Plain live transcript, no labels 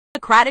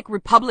Democratic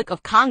Republic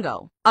of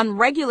Congo.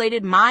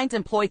 Unregulated mines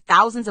employ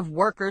thousands of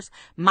workers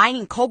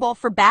mining cobalt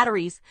for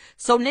batteries,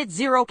 so net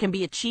zero can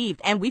be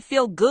achieved, and we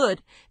feel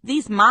good.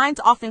 These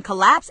mines often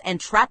collapse and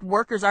trapped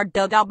workers are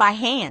dug out by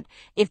hand,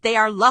 if they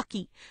are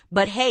lucky.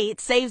 But hey, it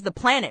saves the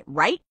planet,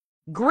 right?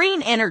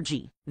 Green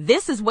energy.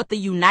 This is what the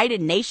United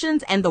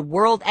Nations and the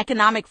World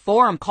Economic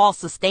Forum call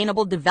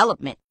sustainable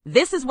development.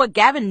 This is what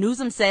Gavin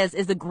Newsom says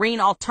is the green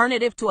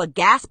alternative to a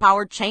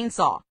gas-powered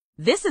chainsaw.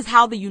 This is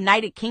how the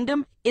United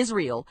Kingdom,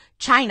 Israel,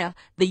 China,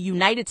 the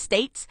United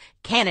States,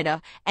 Canada,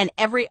 and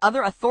every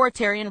other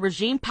authoritarian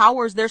regime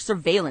powers their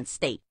surveillance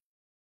state.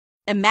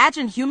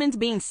 Imagine humans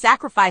being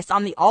sacrificed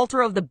on the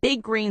altar of the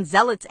big green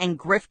zealots and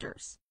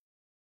grifters.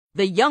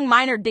 The young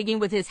miner digging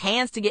with his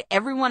hands to get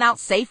everyone out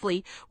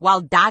safely while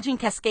dodging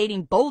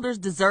cascading boulders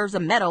deserves a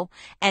medal,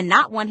 and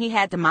not one he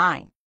had to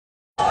mine.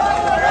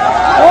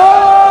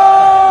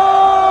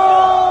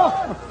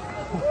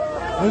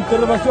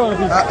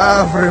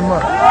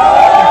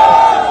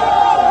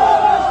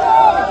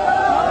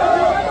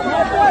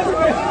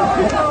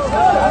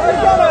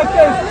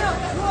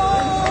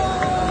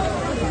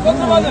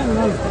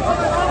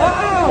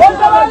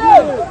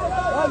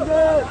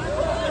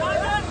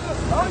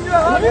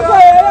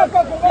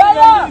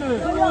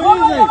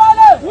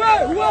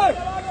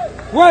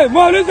 Ouais,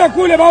 moi, on les a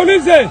coulés, on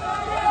les a.